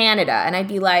from Canada. And I'd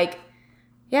be like,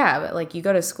 yeah, but like you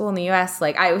go to school in the US.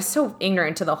 Like I was so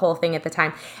ignorant to the whole thing at the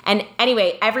time. And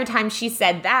anyway, every time she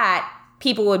said that,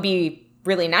 people would be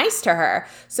really nice to her.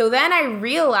 So then I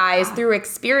realized through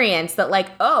experience that like,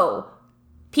 oh,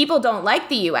 people don't like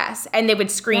the U.S. and they would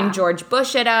scream George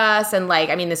Bush at us. And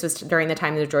this was during the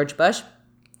time of George Bush.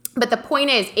 But the point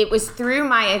is, it was through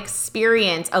my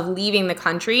experience of leaving the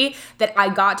country that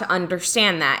I got to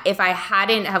understand that. If I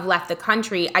hadn't have left the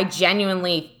country, I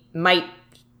genuinely might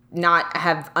not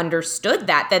have understood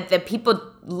that the people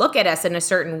look at us in a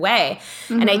certain way.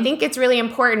 And I think it's really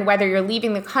important, whether you're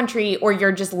leaving the country or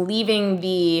you're just leaving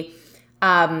the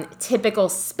typical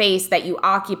space that you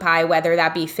occupy, whether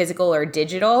that be physical or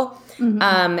digital,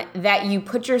 that you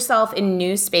put yourself in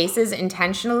new spaces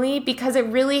intentionally, because it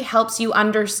really helps you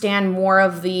understand more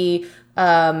of the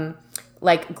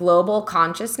global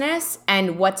consciousness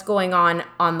and what's going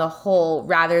on the whole,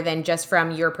 rather than just from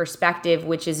your perspective,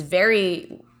 which is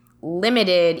very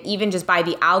limited, even just by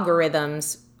the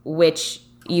algorithms which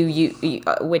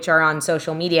which are on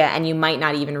social media, and you might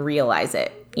not even realize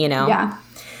it, Yeah.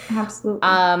 Absolutely.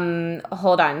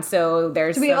 Hold on. So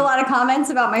there's we have a lot of comments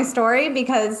about my story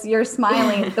because you're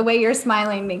smiling. The way you're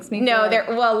smiling makes me feel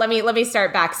well, let me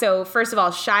start back. So first of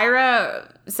all, Shira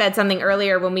said something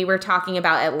earlier when we were talking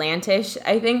about Atlantis.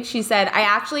 I think she said, I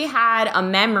actually had a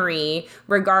memory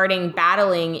regarding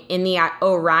battling in the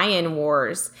Orion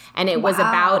Wars, and it was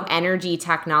about energy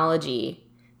technology.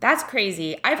 That's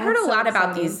crazy. I've heard a lot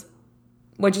about these.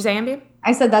 What'd you say, Ambi?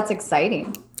 I said that's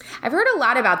exciting. I've heard a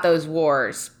lot about those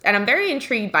wars, and I'm very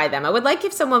intrigued by them. I would like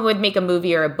if someone would make a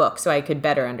movie or a book so I could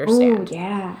better understand. Ooh,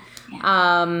 yeah.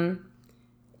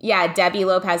 Yeah, Debbie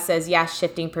Lopez says, yes,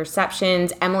 shifting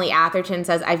perceptions. Emily Atherton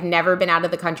says, I've never been out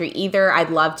of the country either. I'd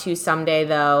love to someday,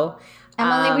 though.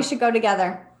 Emily, we should go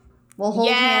together. We'll hold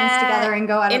hands together and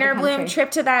go out of the country. Interbloom trip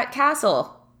to that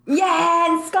castle.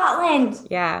 Yeah, in Scotland.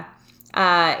 Yeah.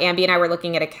 Ambi and I were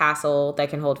looking at a castle that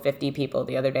can hold 50 people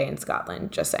the other day in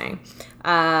Scotland, just saying.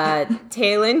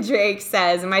 Taylin Drake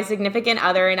says, my significant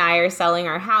other and I are selling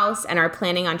our house and are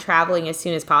planning on traveling as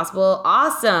soon as possible.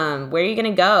 Awesome. Where are you going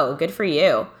to go? Good for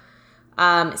you.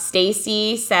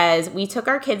 Stacy says, we took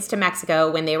our kids to Mexico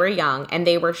when they were young and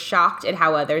they were shocked at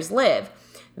how others live.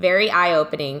 Very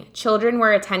eye-opening. Children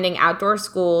were attending outdoor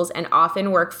schools and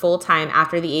often work full-time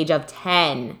after the age of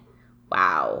 10.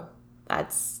 Wow.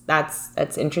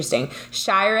 That's interesting.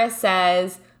 Shira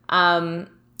says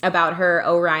about her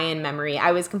Orion memory,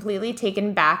 I was completely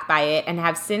taken back by it and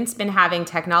have since been having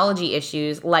technology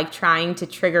issues like trying to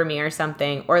trigger me or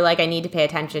something, or like I need to pay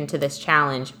attention to this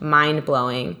challenge.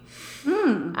 Mind-blowing.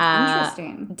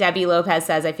 Interesting. Debbie Lopez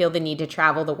says, I feel the need to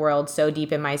travel the world so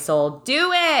deep in my soul.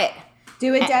 Do it!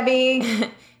 Do it,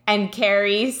 Debbie. And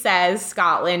Carrie says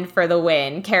Scotland for the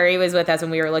win. Carrie was with us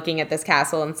when we were looking at this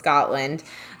castle in Scotland.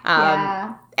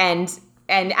 Yeah. And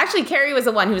actually Carrie was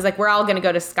the one who was like, we're all going to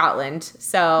go to Scotland.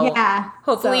 So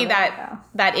hopefully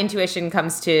that intuition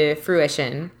comes to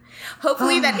fruition.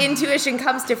 Hopefully that intuition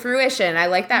comes to fruition. I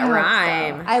like that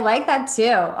rhyme. So. I like that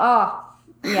too. Oh,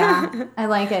 yeah. I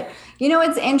like it. You know,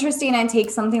 it's interesting. I take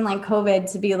something like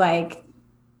COVID to be like,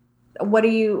 what do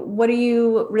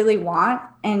you really want?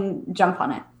 And jump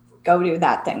on it. Go do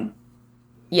that thing.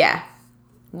 Yeah.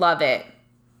 Love it.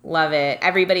 Love it.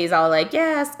 Everybody's all like,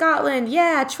 yeah, Scotland.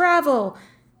 Yeah, travel.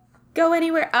 Go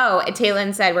anywhere. Oh,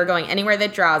 Taylin said we're going anywhere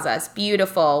that draws us.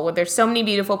 Beautiful. Well, there's so many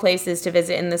beautiful places to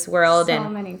visit in this world. So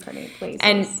many pretty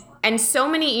places. And so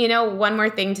many, you know, one more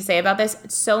thing to say about this.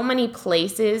 So many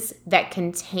places that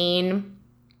contain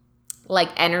like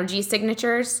energy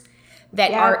signatures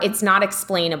that are, it's not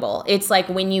explainable. It's like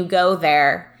when you go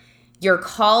there, you're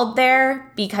called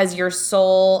there because your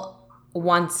soul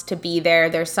wants to be there.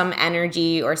 There's some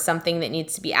energy or something that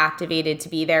needs to be activated to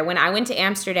be there. When I went to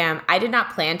Amsterdam, I did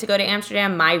not plan to go to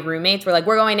Amsterdam. My roommates were like,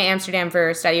 we're going to Amsterdam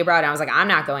for study abroad. And I was like, I'm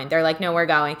not going. They're like, no, we're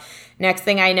going. Next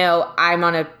thing I know, I'm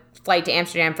on a flight to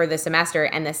Amsterdam for the semester.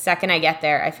 And the second I get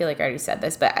there, I feel like I already said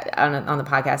this but on the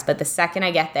podcast, but the second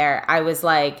I get there, I was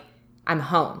like, I'm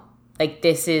home. Like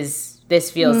this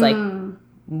feels like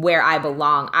where I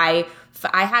belong. I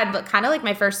had kind of like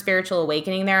my first spiritual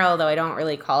awakening there, although I don't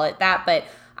really call it that, but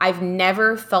I've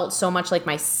never felt so much like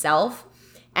myself.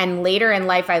 And later in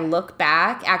life, I look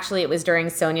back, actually it was during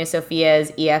Sonia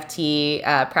Sophia's EFT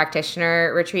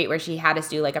practitioner retreat where she had us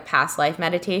do like a past life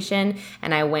meditation.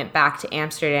 And I went back to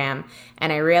Amsterdam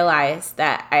and I realized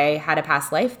that I had a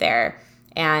past life there.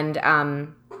 And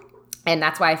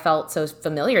that's why I felt so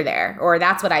familiar there, or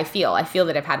that's what I feel. I feel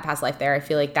that I've had a past life there. I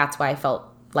feel like that's why I felt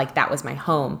like that was my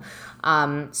home.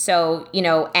 So, you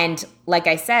know, and like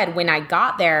I said, when I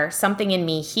got there, something in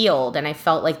me healed and I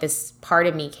felt like this part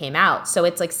of me came out. So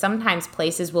it's like sometimes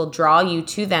places will draw you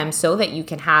to them so that you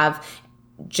can have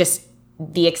just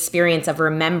the experience of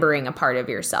remembering a part of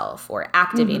yourself or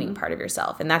activating part of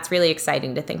yourself. And that's really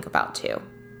exciting to think about too.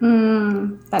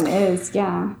 That is,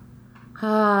 yeah.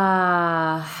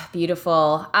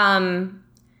 Beautiful.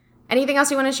 Anything else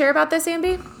you want to share about this,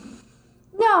 Ambi?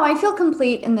 No, I feel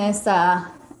complete in this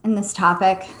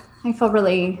topic. I feel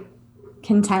really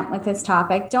content with this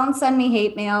topic. Don't send me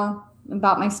hate mail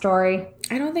about my story.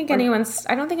 I don't think anyone's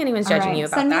judging you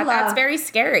about that. That's very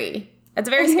scary. That's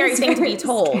a very scary thing to be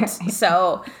told. Scary.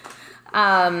 So,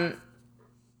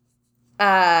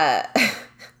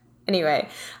 anyway,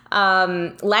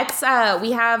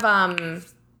 we have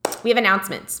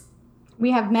announcements.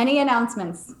 We have many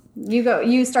announcements.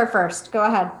 You start first. Go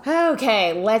ahead.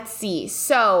 Okay, let's see.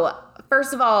 So,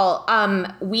 first of all,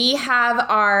 we have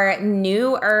our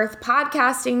New Earth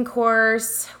podcasting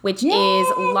course, which is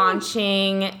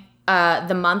launching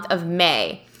the month of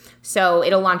May. So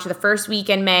it'll launch the first week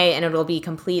in May and it'll be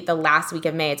complete the last week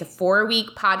of May. It's a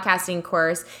 4-week podcasting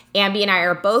course. Ambi and I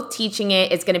are both teaching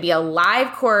it. It's going to be a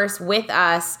live course with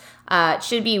us. It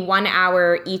should be 1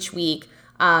 hour each week,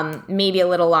 maybe a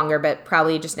little longer, but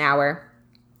probably just an hour.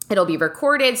 It'll be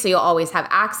recorded, so you'll always have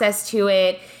access to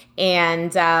it.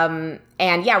 And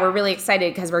yeah, we're really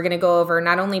excited because we're going to go over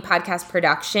not only podcast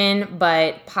production,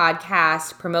 but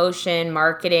podcast promotion,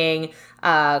 marketing,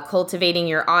 cultivating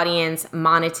your audience,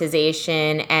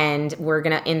 monetization, and we're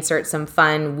going to insert some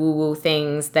fun woo-woo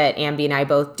things that Ambi and I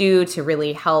both do to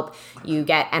really help you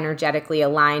get energetically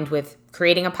aligned with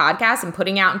creating a podcast and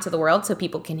putting out into the world so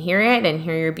people can hear it and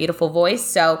hear your beautiful voice.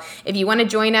 So if you want to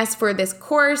join us for this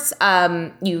course,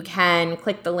 you can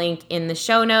click the link in the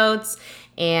show notes.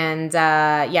 And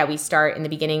yeah, we start in the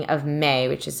beginning of May,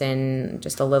 which is in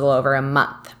just a little over a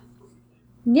month.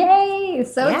 Yay!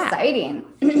 So exciting.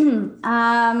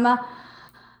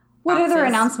 What other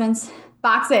announcements?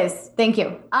 Boxes. Thank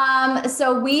you.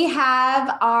 So we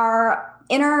have our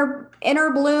Inner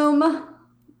Bloom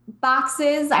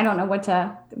boxes. I don't know what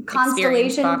to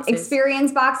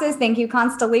experience boxes. Thank you.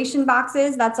 Constellation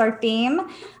boxes. That's our theme.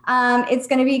 It's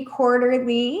going to be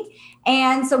quarterly.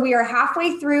 And so we are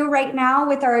halfway through right now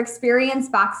with our experience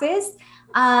boxes.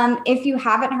 If you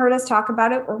haven't heard us talk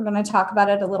about it, we're going to talk about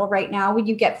it a little right now.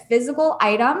 You get physical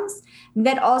items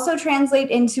that also translate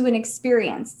into an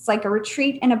experience. It's like a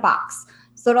retreat in a box.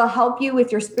 So it'll help you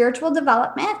with your spiritual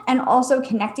development and also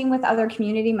connecting with other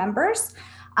community members.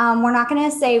 We're not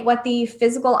going to say what the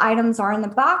physical items are in the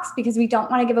box because we don't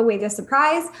want to give away the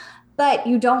surprise, but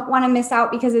you don't want to miss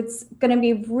out because it's going to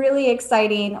be really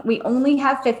exciting. We only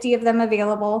have 50 of them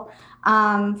available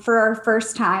for our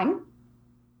first time.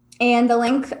 And the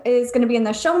link is going to be in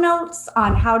the show notes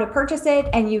on how to purchase it.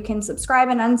 And you can subscribe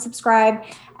and unsubscribe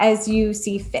as you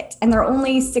see fit. And they're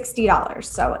only $60.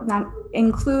 So that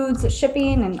includes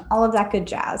shipping and all of that good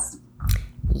jazz.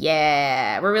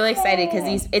 Yeah, we're really excited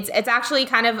because it's actually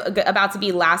kind of about to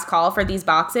be last call for these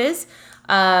boxes.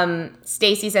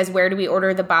 Stacy says, where do we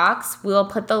order the box? We'll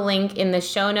put the link in the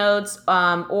show notes.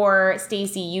 Or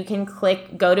Stacy, you can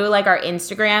go to like our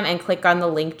Instagram and click on the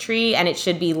link tree and it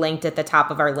should be linked at the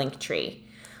top of our link tree.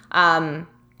 Or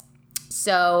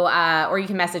you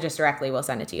can message us directly. We'll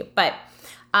send it to you. But,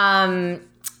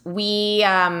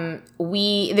 it's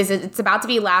about to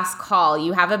be last call.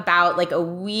 You have about like a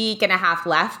week and a half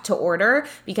left to order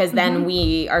because then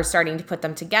we are starting to put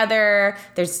them together.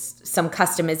 There's some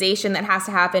customization that has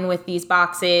to happen with these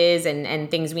boxes and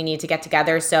things we need to get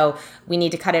together. So we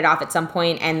need to cut it off at some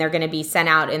point and they're going to be sent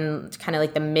out in kind of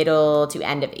like the middle to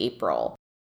end of April.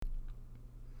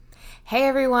 Hey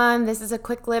everyone, this is a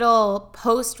quick little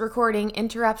post-recording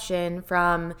interruption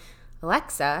from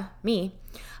Alexa, me.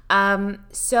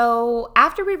 So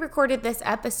after we recorded this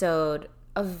episode,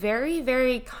 a very,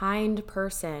 very kind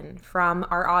person from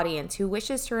our audience who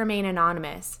wishes to remain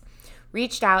anonymous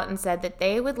reached out and said that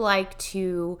they would like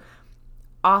to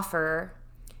offer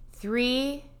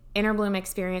 3 Inner Bloom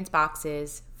experience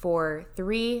boxes for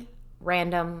 3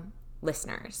 random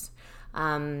listeners.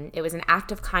 It was an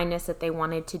act of kindness that they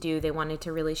wanted to do. They wanted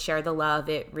to really share the love.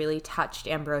 It really touched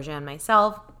Ambrosia and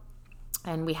myself.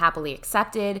 And we happily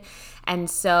accepted. And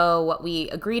so what we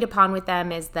agreed upon with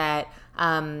them is that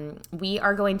we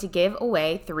are going to give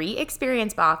away 3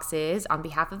 experience boxes on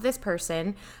behalf of this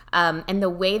person. And the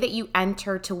way that you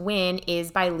enter to win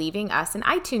is by leaving us an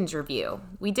iTunes review.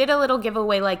 We did a little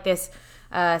giveaway like this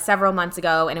several months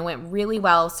ago, and it went really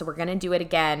well. So we're going to do it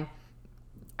again.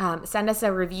 Send us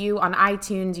a review on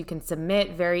iTunes. You can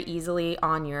submit very easily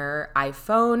on your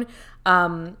iPhone.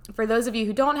 For those of you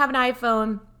who don't have an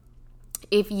iPhone,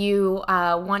 if you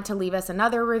want to leave us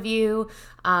another review,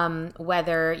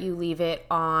 whether you leave it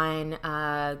on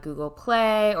Google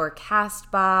Play or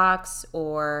CastBox,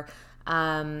 or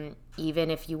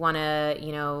even if you want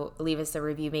to, leave us a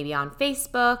review maybe on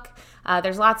Facebook,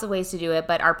 there's lots of ways to do it,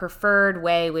 but our preferred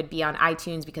way would be on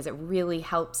iTunes because it really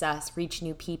helps us reach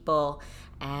new people,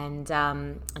 and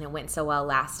it went so well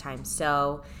last time.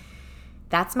 So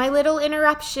that's my little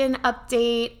interruption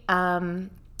update.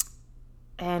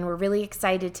 And we're really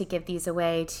excited to give these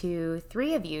away to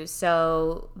 3 of you.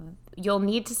 So you'll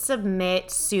need to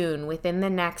submit soon, within the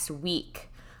next week,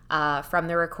 from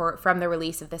the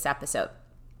release of this episode.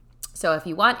 So if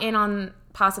you want in on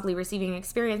possibly receiving an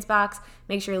experience box,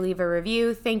 make sure to leave a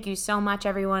review. Thank you so much,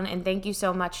 everyone. And thank you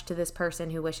so much to this person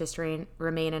who wishes to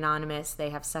remain anonymous. They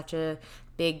have such a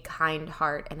big, kind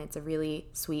heart, and it's a really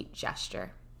sweet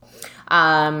gesture.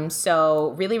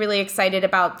 So really, really excited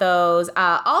about those.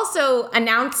 Also,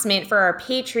 announcement for our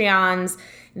Patreons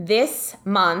this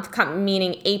month,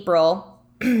 meaning April,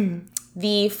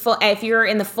 if you're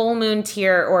in the full moon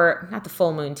tier, or not the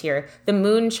full moon tier, the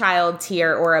Moonchild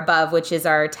tier or above, which is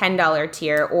our $10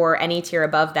 tier, or any tier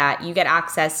above that, you get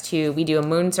access to, we do a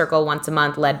moon circle once a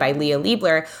month led by Leah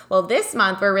Liebler. Well, this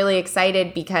month we're really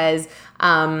excited because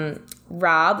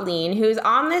Rob Lean, who's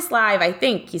on this live, I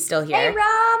think he's still here. Hey,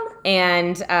 Rob!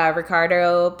 And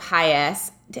Ricardo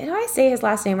Paez. Did I say his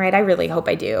last name right? I really hope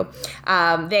I do.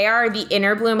 They are the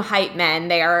Inner Bloom hype men.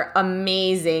 They are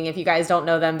amazing. If you guys don't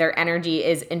know them, their energy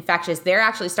is infectious. They're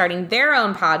actually starting their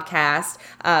own podcast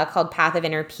called Path of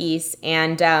Inner Peace.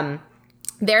 And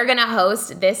they're going to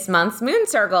host this month's Moon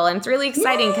Circle. And it's really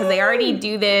exciting because they already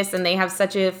do this and they have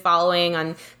such a following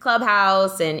on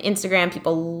Clubhouse and Instagram.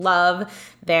 People love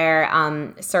their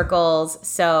circles.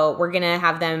 So we're going to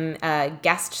have them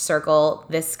guest circle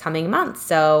this coming month.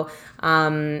 So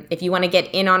if you want to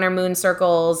get in on our Moon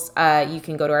Circles, you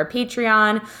can go to our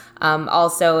Patreon.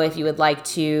 Also, if you would like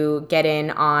to get in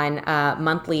on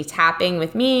monthly tapping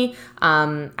with me,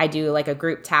 I do like a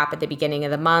group tap at the beginning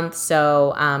of the month.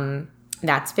 So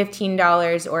that's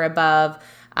 $15 or above.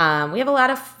 We have a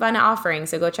lot of fun offerings,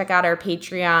 so go check out our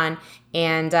Patreon.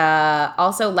 And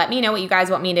also let me know what you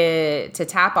guys want me to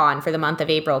tap on for the month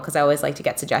of April, because I always like to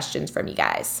get suggestions from you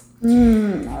guys.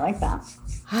 I like that.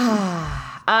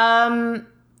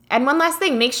 And one last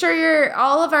thing, make sure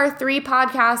all of our 3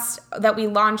 podcasts that we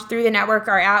launched through the network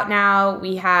are out now.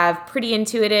 We have Pretty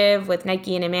Intuitive with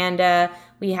Nike and Amanda.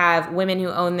 We have Women Who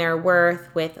Own Their Worth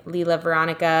with Lila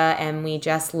Veronica, and we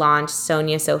just launched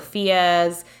Sonia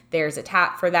Sophia's There's a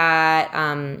Tap for That,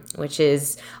 which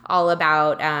is all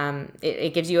about,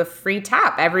 it gives you a free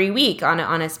tap every week on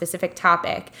a specific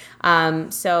topic.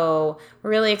 So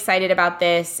we're really excited about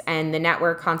this, and the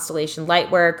network Constellation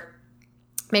Lightwork.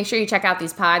 Make sure you check out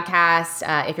these podcasts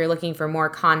if you're looking for more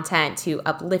content to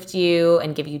uplift you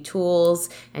and give you tools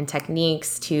and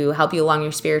techniques to help you along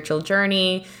your spiritual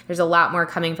journey. There's a lot more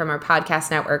coming from our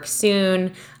podcast network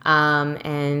soon.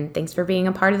 And thanks for being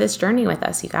a part of this journey with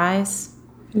us, you guys.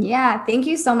 Yeah, thank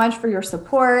you so much for your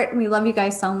support. We love you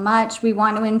guys so much. We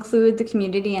want to include the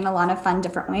community in a lot of fun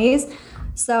different ways.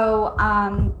 So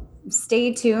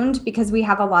stay tuned, because we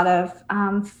have a lot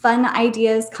of fun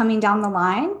ideas coming down the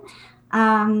line.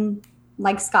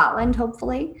 Like Scotland,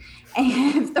 hopefully,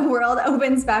 if the world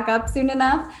opens back up soon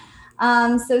enough.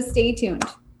 So stay tuned.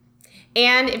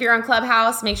 And if you're on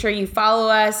Clubhouse, make sure you follow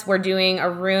us. We're doing a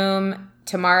room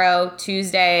tomorrow,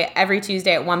 Tuesday, every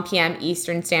Tuesday at 1 p.m.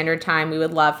 Eastern Standard Time. We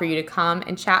would love for you to come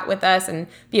and chat with us and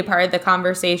be a part of the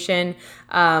conversation.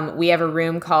 We have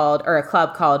a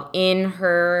club called In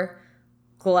Her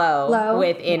Glow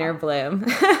with Inner Bloom.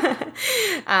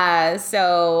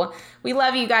 So we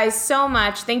love you guys so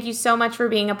much. Thank you so much for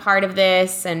being a part of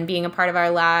this and being a part of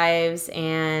our lives.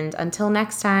 And until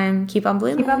next time, keep on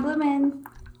blooming. Keep on blooming.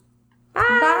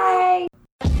 Bye. Bye.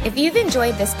 If you've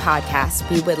enjoyed this podcast,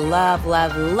 we would love,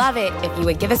 love, love it if you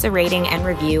would give us a rating and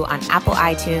review on Apple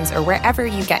iTunes or wherever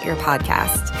you get your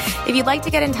podcast. If you'd like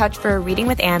to get in touch for a reading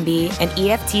with Ambi, an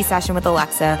EFT session with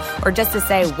Alexa, or just to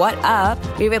say what up,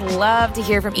 we would love to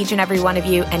hear from each and every one of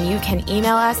you, and you can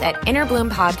email us at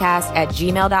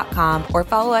innerbloompodcast@gmail.com or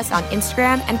follow us on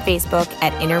Instagram and Facebook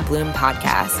at Inner Bloom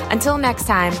Podcast. Until next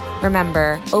time,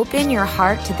 remember, open your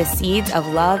heart to the seeds of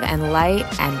love and light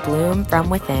and bloom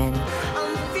from within.